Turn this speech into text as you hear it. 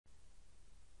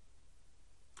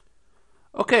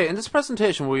Okay, in this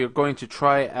presentation we are going to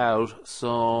try out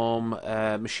some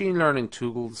machine learning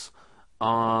tools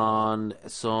on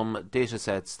some data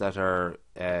sets that are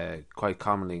quite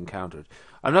commonly encountered.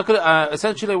 I'm not going to,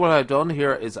 essentially what I've done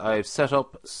here is I've set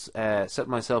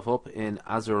myself up in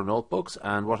Azure Notebooks,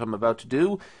 and what I'm about to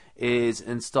do is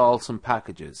install some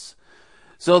packages.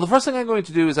 So the first thing I'm going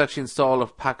to do is actually install a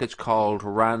package called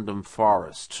Random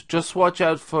Forest. Just watch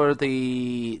out for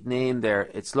the name there.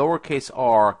 It's lowercase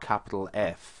r, capital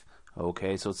F.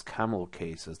 Okay, so it's camel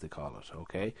case as they call it.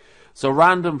 Okay, so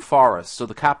Random Forest. So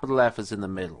the capital F is in the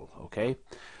middle. Okay,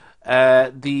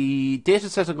 the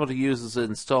dataset I'm going to use is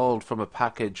installed from a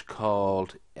package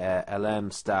called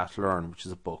lm-stat-learn, which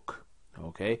is a book.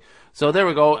 Okay, so there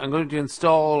we go. I'm going to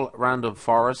install Random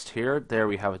Forest here. There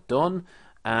we have it done.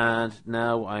 And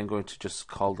now I'm going to just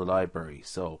call the library.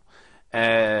 So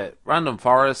random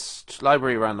forest,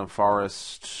 library random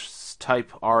forest,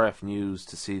 type RF news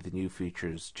to see the new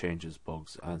features, changes,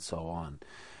 bugs, and so on.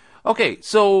 Okay,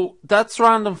 so that's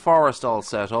random forest all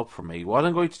set up for me. What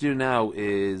I'm going to do now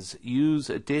is use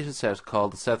a dataset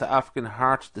called the South African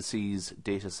Heart Disease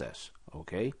Dataset.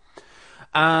 Okay,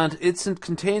 and it's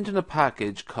contained in a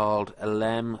package called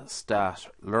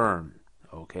lm-stat-learn.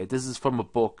 Okay, this is from a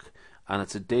book, and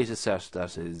it's a data set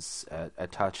that is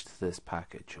attached to this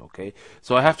package. Okay,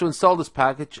 so I have to install this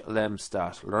package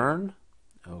lm-stat-learn.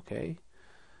 Okay,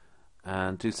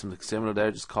 and do something similar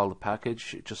there. Just call the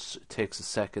package. It just takes a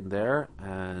second there,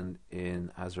 and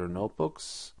in Azure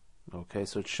Notebooks. Okay,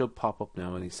 so it should pop up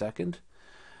now any second.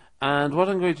 And what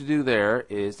I'm going to do there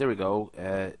is, there we go.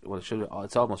 Well,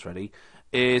 it's almost ready.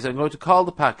 Is I'm going to call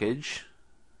the package,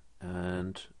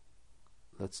 and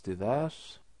let's do that.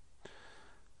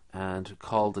 And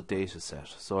call the data set.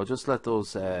 So I'll just let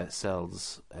those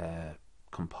cells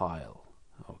compile.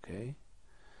 Okay.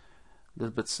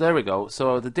 So there we go.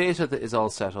 So the data that is all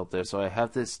set up there. So I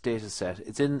have this data set.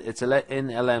 It's in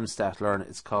lm-stat-learn.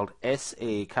 It's called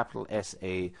SA, capital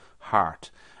SA,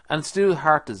 heart, and it's to do with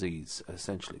heart disease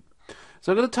essentially.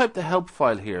 So I'm going to type the help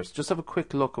file here. So just have a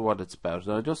quick look at what it's about.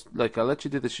 And I'll let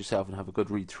you do this yourself and have a good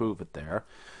read through of it there.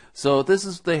 So this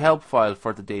is the help file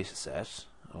for the data set.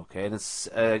 Okay, and it's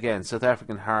again South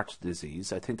African heart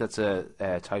disease. I think that's a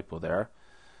typo there.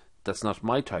 That's not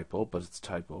my typo, but it's a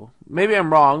typo. Maybe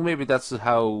I'm wrong. Maybe that's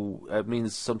how it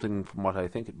means something from what I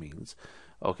think it means.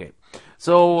 Okay,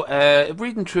 so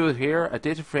reading through it here, a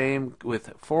data frame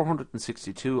with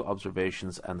 462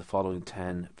 observations and the following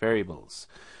 10 variables: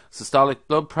 systolic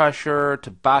blood pressure,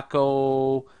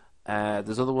 tobacco.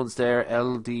 There's other ones there: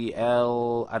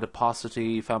 LDL,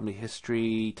 adiposity, family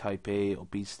history, type A,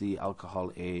 obesity,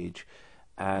 alcohol, age,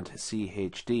 and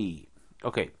CHD.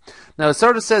 Okay, now it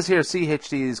sort of says here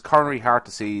CHD is coronary heart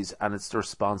disease, and it's the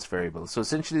response variable. So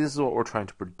essentially this is what we're trying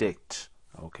to predict.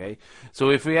 Okay, so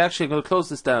if we actually, I'm going to close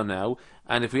this down now,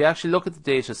 and if we actually look at the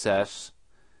data set,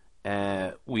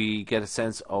 we get a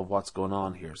sense of what's going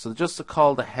on here. So just to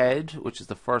call the head, which is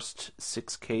the first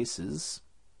 6 cases.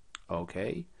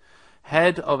 Okay.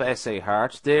 Head of SA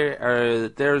heart.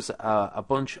 There's a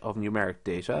bunch of numeric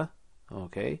data.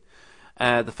 Okay,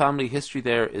 the family history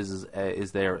there is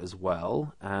there as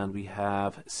well, and we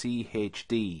have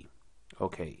CHD.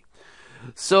 Okay,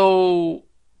 so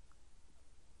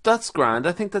that's grand.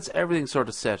 I think that's everything sort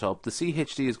of set up. The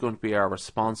CHD is going to be our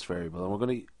response variable, and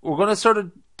we're going to sort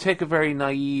of take a very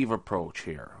naive approach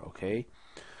here. Okay.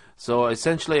 So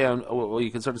essentially, well,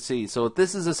 you can sort of see. So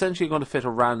this is essentially going to fit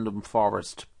a random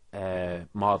forest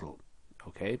model.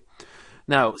 Okay,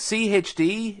 now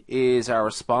CHD is our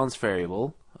response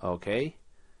variable. Okay,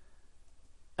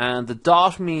 and the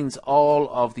dot means all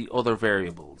of the other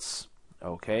variables.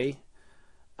 Okay,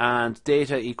 and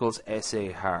data equals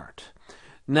SA heart.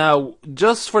 Now,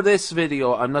 just for this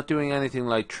video, I'm not doing anything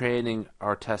like training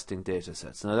or testing data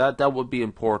sets. Now that would be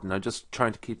important. I'm just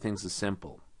trying to keep things as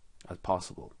simple as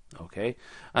possible. Okay,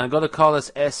 and I'm going to call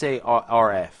this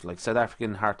SARF, like South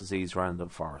African Heart Disease Random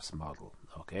Forest Model.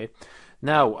 Okay,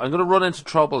 now I'm going to run into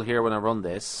trouble here when I run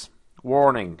this.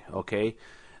 Warning, okay,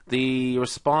 the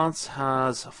response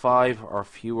has 5 or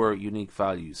fewer unique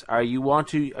values. Are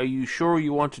you sure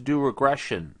you want to do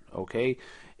regression? Okay,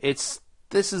 this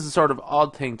is a sort of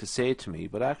odd thing to say to me,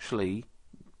 but actually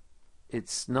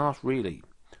it's not really.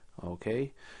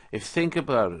 Okay, if you think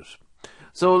about it.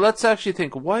 So let's actually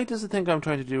think, why does it think I'm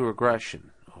trying to do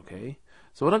regression? Okay,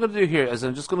 so what I'm going to do here is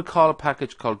I'm just going to call a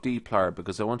package called dplyr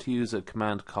because I want to use a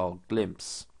command called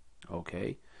glimpse.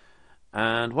 Okay,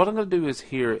 and what I'm going to do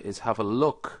is have a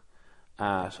look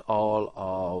at all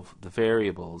of the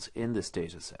variables in this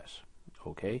data set.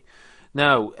 Okay,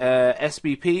 now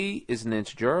SBP is an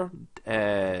integer,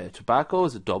 tobacco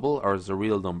is a double or is a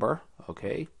real number.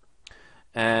 Okay,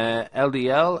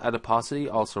 LDL, adiposity,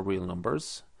 also real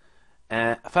numbers.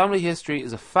 Family history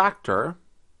is a factor,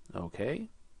 okay,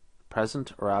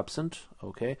 present or absent,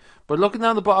 okay. But looking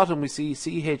down the bottom, we see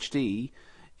CHD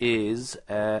is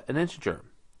an integer,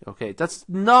 okay. That's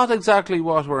not exactly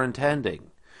what we're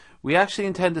intending. We actually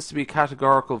intend this to be a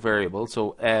categorical variable.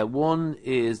 So 1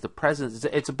 is the presence,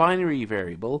 it's a binary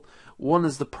variable. 1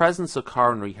 is the presence of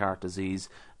coronary heart disease,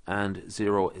 and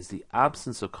 0 is the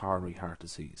absence of coronary heart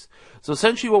disease. So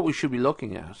essentially what we should be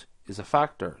looking at is a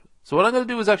factor. So what I'm going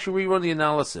to do is actually rerun the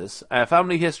analysis.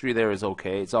 Family history there is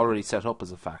okay. It's already set up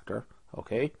as a factor.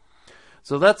 Okay.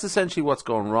 So that's essentially what's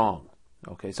going wrong.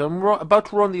 Okay. So I'm about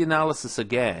to run the analysis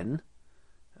again.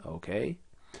 Okay.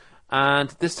 And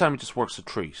this time it just works a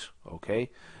treat.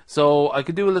 Okay. So I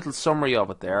could do a little summary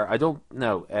of it there. I don't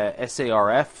know.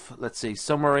 SARF. Let's see.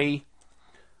 Summary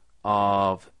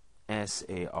of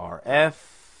SARF.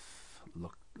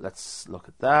 Let's look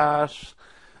at that.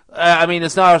 I mean,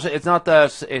 it's not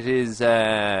that it is.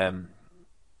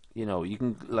 You know, you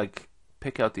can like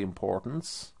pick out the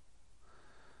importance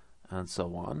and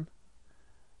so on.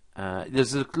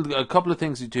 There's a couple of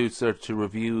things you do to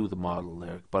review the model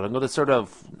there, but I'm not going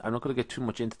to get too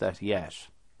much into that yet.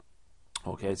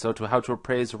 Okay, so how to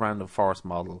appraise a random forest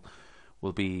model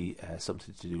will be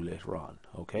something to do later on.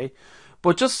 Okay,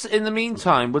 but just in the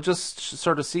meantime, we'll just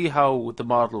sort of see how the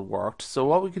model worked. So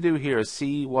what we can do here is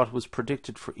see what was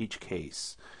predicted for each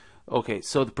case. Okay,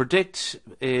 so the predict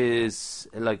is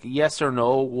like yes or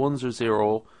no, ones or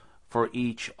zero, for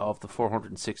each of the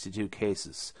 462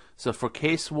 cases. So for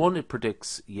case 1, it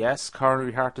predicts yes,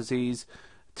 coronary heart disease.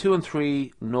 2 and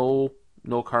 3, no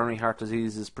coronary heart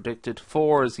disease is predicted.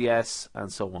 4 is yes,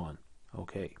 and so on.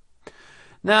 Okay.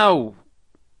 Now,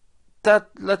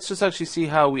 let's just actually see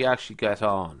how we actually get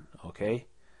on. Okay.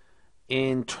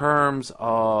 In terms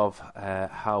of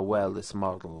how well this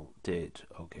model did.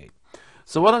 Okay.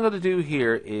 So what I'm going to do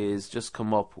here is just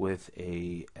come up with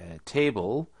a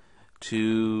table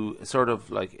to sort of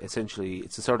like essentially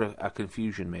it's a sort of a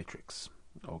confusion matrix.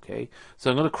 Okay, so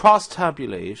I'm going to cross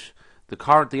tabulate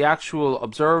the actual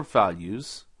observed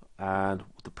values and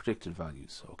the predicted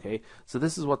values. Okay, so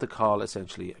this is what they call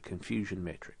essentially a confusion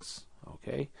matrix.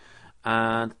 Okay,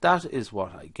 and that is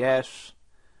what I get,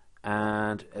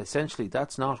 and essentially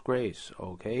that's not great.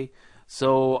 Okay,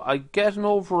 so I get an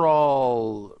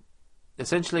overall.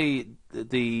 Essentially,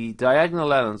 the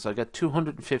diagonal elements, I get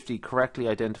 250 correctly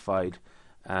identified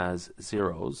as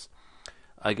zeros.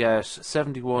 I get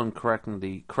 71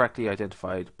 correctly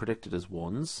identified, predicted as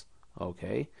ones.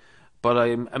 Okay, but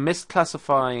I'm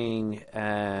misclassifying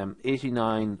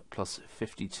 89 plus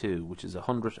 52, which is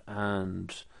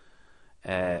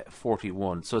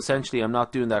 141. So essentially, I'm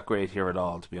not doing that great here at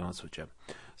all, to be honest with you.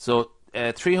 So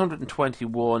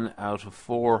 321 out of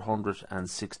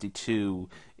 462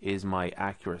 is my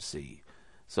accuracy.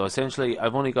 So essentially,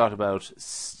 I've only got about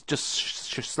just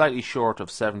slightly short of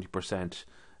 70%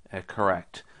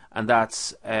 correct, and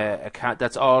that's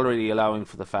already allowing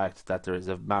for the fact that there is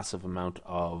a massive amount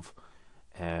of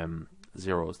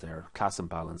zeros there. Class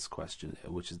imbalance question,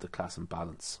 which is the class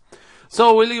imbalance.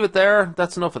 So we'll leave it there.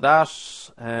 That's enough of that.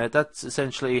 That's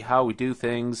essentially how we do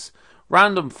things.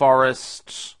 Random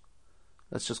forest.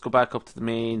 Let's just go back up to the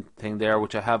main thing there,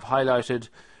 which I have highlighted.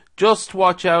 Just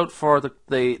watch out for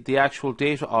the actual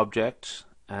data object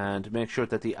and make sure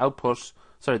that the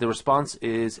response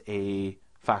is a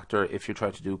factor if you're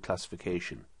trying to do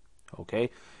classification. Okay,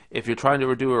 if you're trying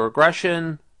to do a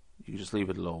regression, you just leave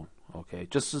it alone. Okay,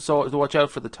 just so watch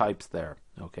out for the types there.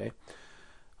 Okay,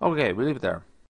 we'll leave it there.